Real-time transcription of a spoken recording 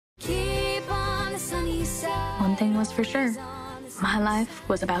One thing was for sure. My life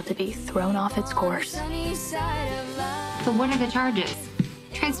was about to be thrown off its course. But what are the charges?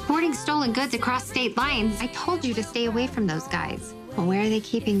 Transporting stolen goods across state lines. I told you to stay away from those guys. Well, where are they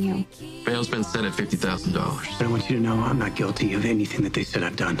keeping you? Bail's been set at $50,000. I want you to know I'm not guilty of anything that they said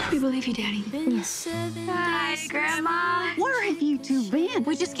I've done. We believe you, Daddy. Hi, Grandma. Where have you two been?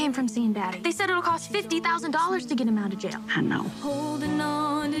 We just came from seeing Daddy. They said it'll cost $50,000 to get him out of jail. I know. Holding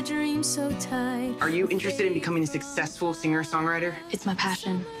on to dreams so tight. Are you interested in becoming a successful singer-songwriter? It's my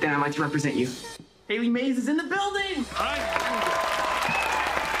passion. Then I'd like to represent you. Hailey Mays is in the building!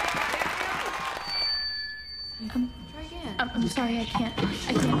 I'm sorry, I can't.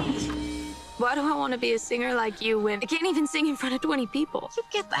 Why do I want to be a singer like you when I can't even sing in front of 20 people? You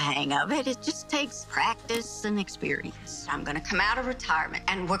get the hang of it. It just takes practice and experience. I'm gonna come out of retirement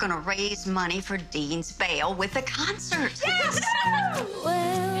and we're gonna raise money for Dean's bail with a concert. Yes!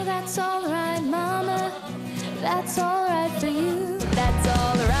 Well, that's all right, Mama. That's all right for you. That's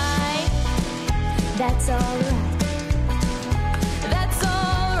all right. That's all right. That's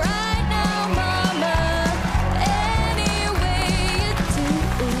all right now, Mama. Any way you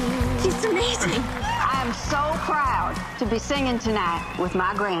do. It's amazing. I'm so proud to be singing tonight with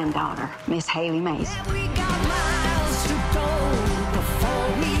my granddaughter, Miss Hailey Mays. We got miles to go before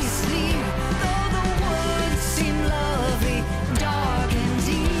we sleep. Though the woods seem lovely, dark and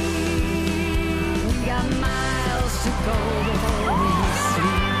deep. We got miles to go before we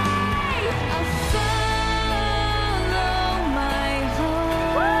sleep. I follow my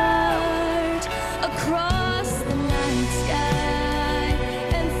heart across the night sky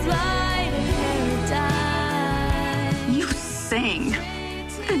and fly to paradise. You sing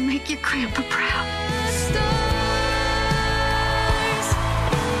and make your grandpa proud.